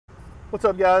What's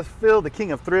up guys, Phil the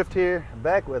King of Thrift here,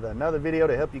 back with another video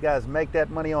to help you guys make that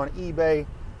money on eBay.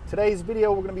 Today's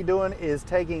video we're going to be doing is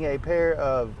taking a pair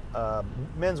of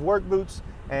men's work boots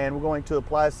and we're going to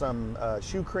apply some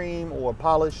shoe cream or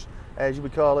polish as you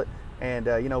would call it, and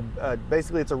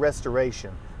basically it's a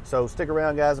restoration. So stick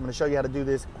around guys, I'm going to show you how to do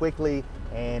this quickly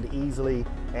and easily,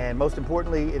 and most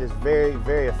importantly it is very,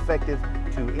 very effective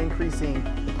to increasing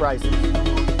the prices.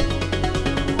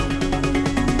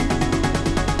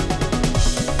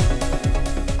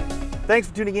 Thanks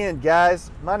for tuning in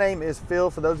guys. My name is Phil.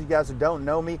 For those of you guys who don't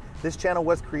know me, this channel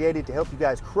was created to help you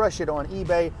guys crush it on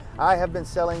eBay. I have been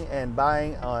selling and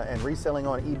buying and reselling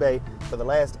on eBay for the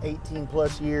last 18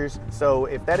 plus years. So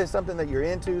if that is something that you're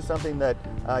into, something that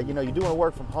you do want to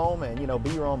work from home and be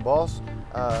your own boss,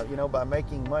 by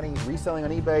making money reselling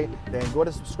on eBay, then go ahead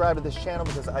and subscribe to this channel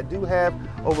because I do have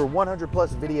over 100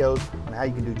 plus videos on how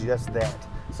you can do just that.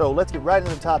 So let's get right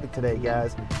into the topic today,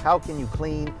 guys. How can you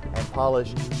clean and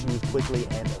polish shoes quickly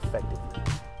and effectively?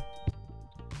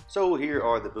 So here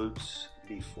are the boots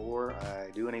before I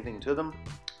do anything to them.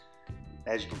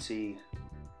 As you can see,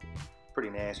 pretty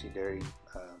nasty, dirty,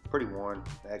 pretty worn,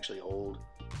 actually old.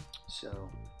 So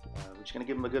we're just gonna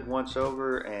give them a good once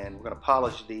over, and we're gonna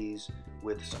polish these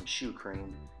with some shoe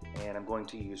cream, and I'm going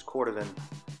to use cordovan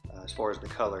as far as the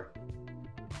color.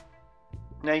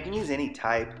 Now you can use any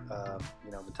type,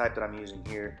 the type that I'm using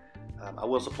here. I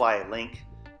will supply a link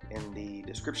in the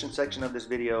description section of this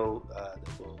video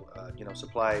that will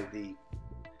supply the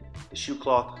shoe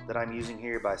cloth that I'm using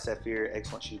here by Sapphire,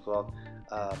 excellent shoe cloth,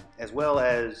 as well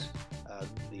as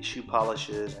the shoe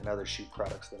polishes and other shoe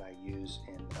products that I use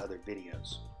in other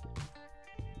videos.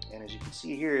 And as you can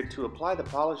see here, to apply the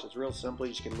polish, it's real simple.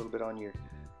 You just get a little bit on your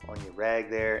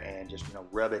rag there and just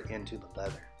rub it into the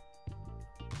leather.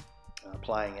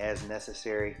 Applying as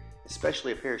necessary,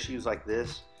 especially a pair of shoes like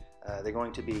this. They're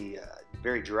going to be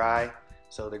very dry,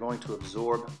 so they're going to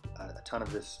absorb a ton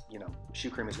of this,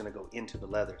 shoe cream is going to go into the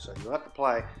leather. So you'll have to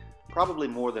apply probably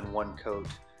more than one coat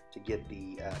to get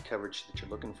the coverage that you're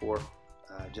looking for,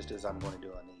 just as I'm going to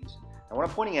do on these. Now what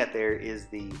I'm pointing at there is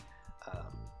the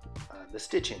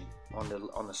stitching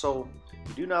on the sole.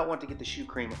 You do not want to get the shoe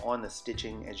cream on the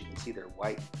stitching. As you can see, they're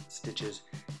white stitches,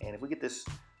 and if we get this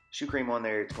shoe cream on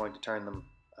there, it's going to turn them,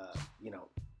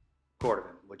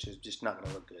 cordovan, which is just not going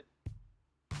to look good.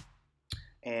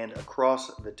 And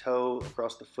across the toe,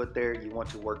 across the foot there, you want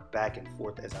to work back and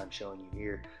forth as I'm showing you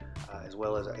here, as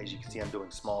well as you can see, I'm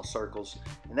doing small circles,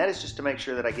 and that is just to make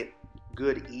sure that I get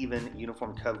good, even,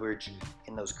 uniform coverage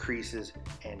in those creases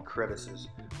and crevices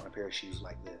on a pair of shoes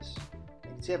like this. You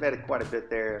can see I've added quite a bit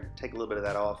there. Take a little bit of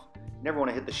that off. You never want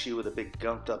to hit the shoe with a big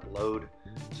gunked up load,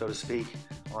 so to speak,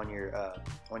 on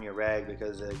your rag,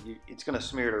 because it's going to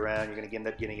smear it around. You're going to end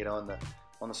up getting it on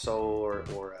the sole or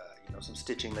some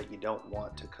stitching that you don't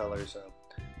want to color. So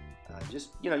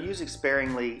just use it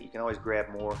sparingly. You can always grab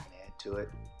more and add to it.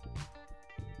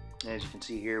 And as you can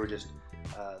see here, we're just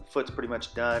the foot's pretty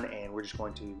much done, and we're just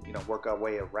going to work our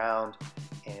way around.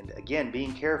 And again,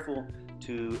 being careful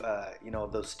to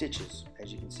those stitches.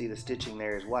 As you can see, the stitching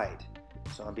there is white.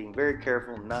 So I'm being very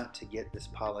careful not to get this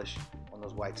polish on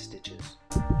those white stitches.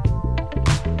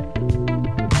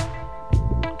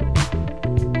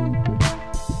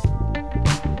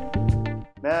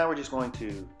 Now we're just going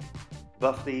to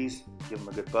buff these, give them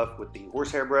a good buff with the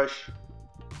horsehair brush.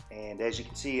 And as you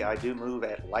can see, I do move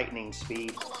at lightning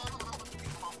speed.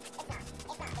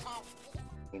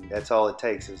 And that's all it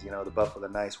takes is the buff with a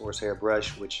nice horsehair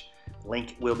brush, which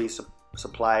link will be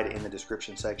supplied in the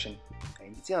description section. And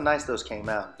you can see how nice those came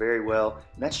out, very well,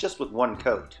 and that's just with one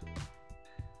coat.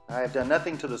 I have done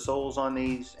nothing to the soles on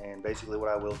these, and basically what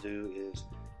I will do is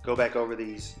go back over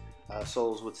these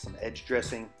soles with some edge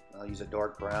dressing. I'll use a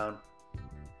dark brown,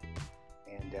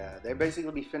 and they're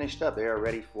basically be finished up. They are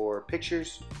ready for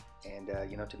pictures and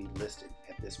to be listed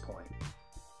at this point.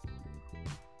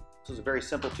 This is a very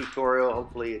simple tutorial.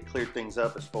 Hopefully it cleared things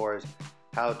up as far as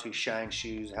how to shine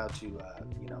shoes, how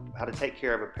to take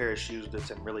care of a pair of shoes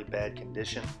that's in really bad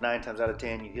condition. 9 times out of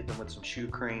 10, you hit them with some shoe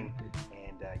cream,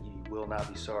 and you will not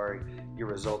be sorry. Your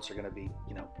results are going to be,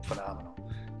 phenomenal.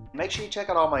 Make sure you check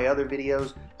out all my other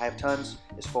videos. I have tons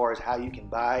as far as how you can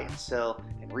buy and sell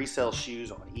and resell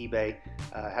shoes on eBay,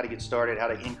 how to get started, how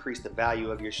to increase the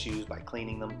value of your shoes by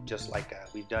cleaning them, just like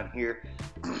we've done here.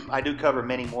 I do cover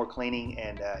many more cleaning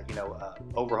and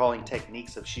overhauling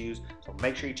techniques of shoes, so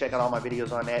make sure you check out all my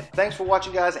videos on that. Thanks for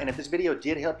watching, guys, and if this video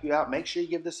did help you out, make sure you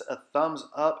give this a thumbs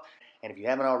up. And if you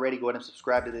haven't already, go ahead and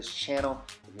subscribe to this channel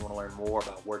if you want to learn more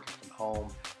about working from home,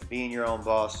 being your own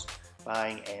boss,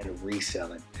 buying and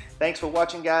reselling. Thanks for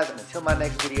watching, guys, and until my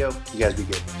next video, you guys be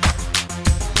good.